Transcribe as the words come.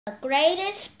The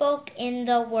Greatest Book in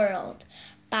the World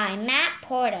by Matt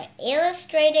Porter,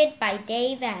 illustrated by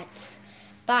Dave Atze,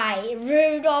 by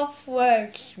Rudolf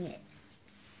Wordsmith.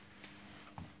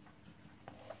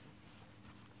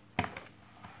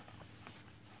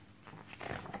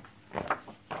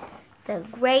 The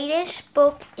Greatest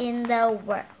Book in the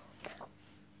World.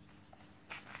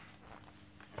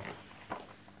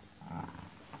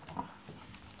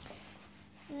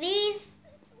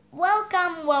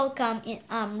 Welcome.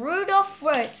 I'm Rudolf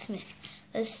Wordsmith,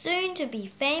 the soon-to-be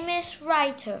famous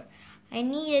writer. I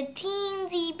need a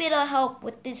teensy bit of help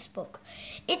with this book.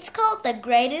 It's called The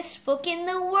Greatest Book in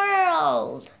the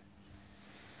World.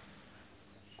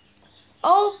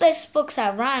 All best books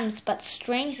are rhymes, but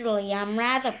strangely, I'm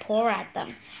rather poor at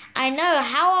them. I know.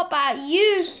 How about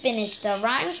you finish the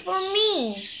rhymes for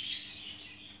me?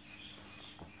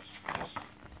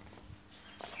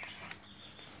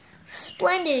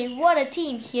 Splendid, what a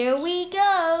team, here we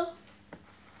go.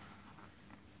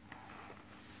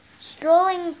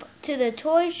 Strolling to the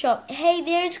toy shop, hey,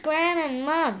 there's Gran and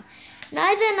Mum.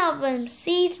 Neither of them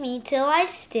sees me till I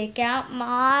stick out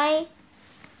my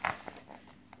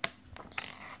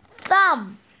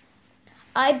thumb.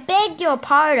 I beg your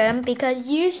pardon because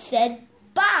you said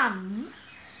bum.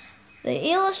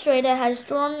 The illustrator has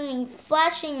drawn me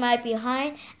flashing my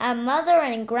behind at Mother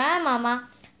and Grandmama.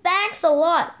 Thanks a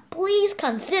lot. Please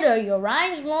consider your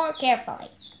rhymes more carefully.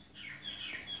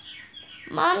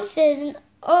 Mom says,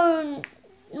 no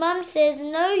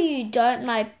you don't,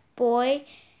 my boy,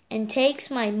 and takes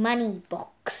my money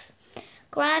box.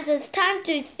 Gran says, time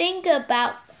to think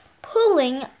about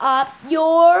pulling up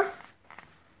your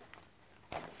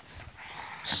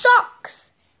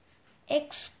socks.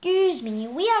 Excuse me,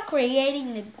 we are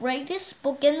creating the greatest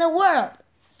book in the world.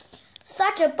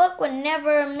 Such a book would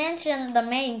never mention the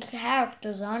main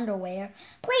character's underwear.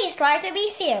 Please try to be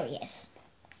serious.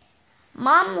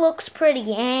 Mom looks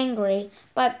pretty angry,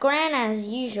 but Gran, as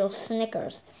usual,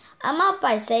 snickers. I'm off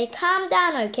by say, calm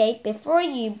down, okay, before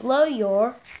you blow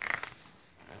your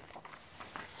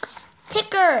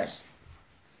tickers.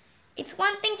 It's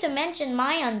one thing to mention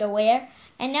my underwear,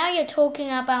 and now you're talking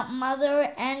about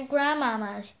Mother and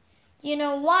Grandmama's. You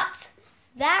know what?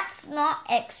 That's not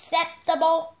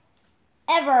acceptable.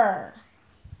 Ever.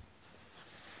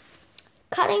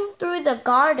 Cutting through the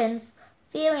gardens,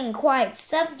 feeling quite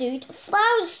subdued,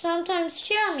 flowers sometimes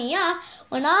cheer me up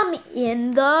when I'm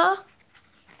in the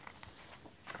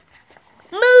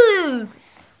mood.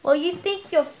 Well, you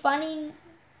think you're funny,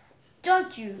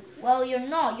 don't you? Well, you're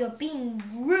not. You're being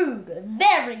rude,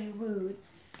 very rude.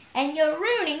 And you're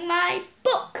ruining my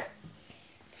book.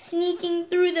 Sneaking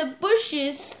through the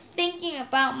bushes, thinking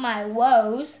about my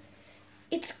woes.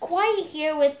 It's quiet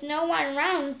here with no one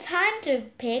around. Time to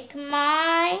pick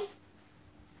my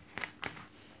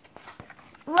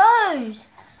rose.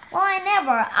 Well,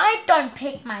 I don't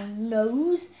pick my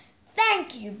nose.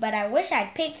 Thank you, but I wish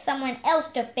I'd picked someone else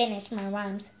to finish my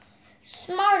rhymes.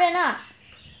 Smart enough.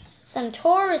 Some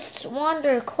tourists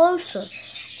wander closer.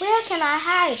 Where can I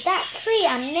hide? That tree.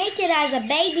 I'm naked as a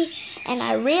baby, and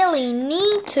I really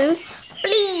need to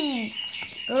flee.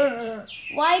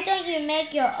 Why don't you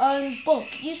make your own book?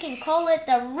 You can call it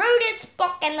the rudest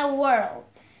book in the world.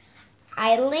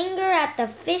 I linger at the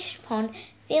fish pond,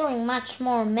 feeling much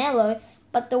more mellow,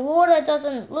 but the water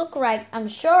doesn't look right. I'm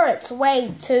sure it's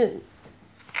way too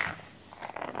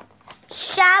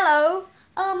shallow.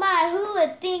 Oh my, who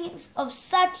would think of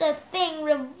such a thing?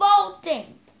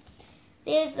 Revolting.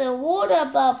 There's a water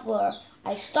bubbler.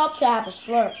 I stop to have a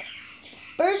slurp.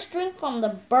 Birds drink from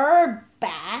the bird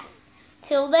bath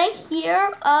till they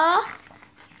hear a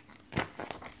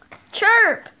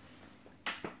chirp.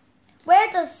 Where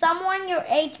does someone your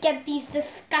age get these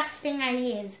disgusting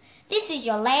ideas? This is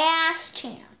your last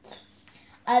chance.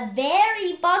 A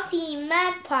very bossy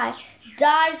magpie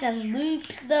dives and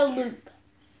loops the loop.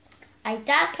 I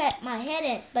duck at my head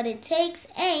in, but it takes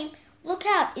aim. Look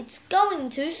out, it's going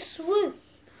to swoop.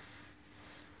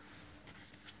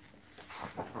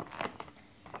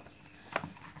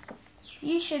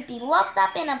 You should be locked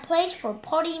up in a place for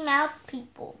potty-mouthed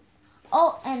people.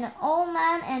 Oh, an old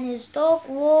man and his dog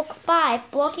walk by,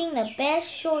 blocking the best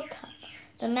shortcut.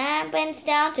 The man bends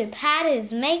down to pat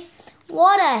his mate.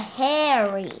 What a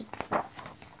hairy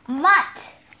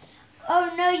mutt! Oh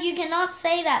no, you cannot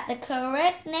say that. The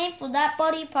correct name for that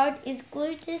body part is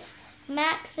gluteus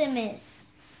maximus.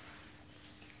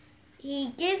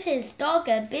 He gives his dog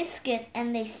a biscuit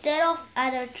and they set off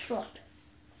at a trot.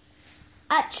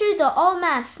 Achoo, the old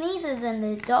man sneezes and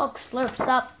the dog slurps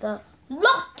up the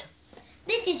lot.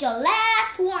 This is your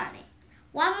last warning.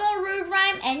 One more rude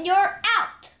rhyme and you're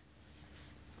out.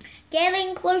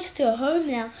 Getting close to home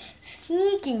now,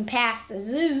 sneaking past the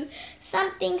zoo.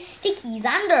 Something sticky's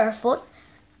underfoot.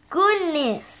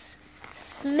 Goodness,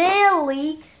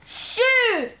 smelly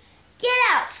shoe. Get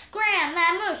out, scram,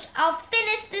 mamoosh. I'll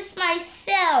finish this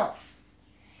myself.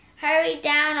 Hurry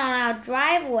down on our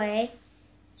driveway.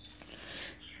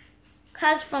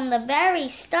 'Cause from the very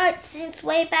start, since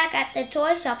way back at the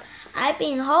toy shop, I've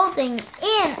been holding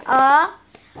in a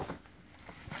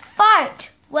fart.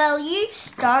 Well, you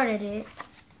started it.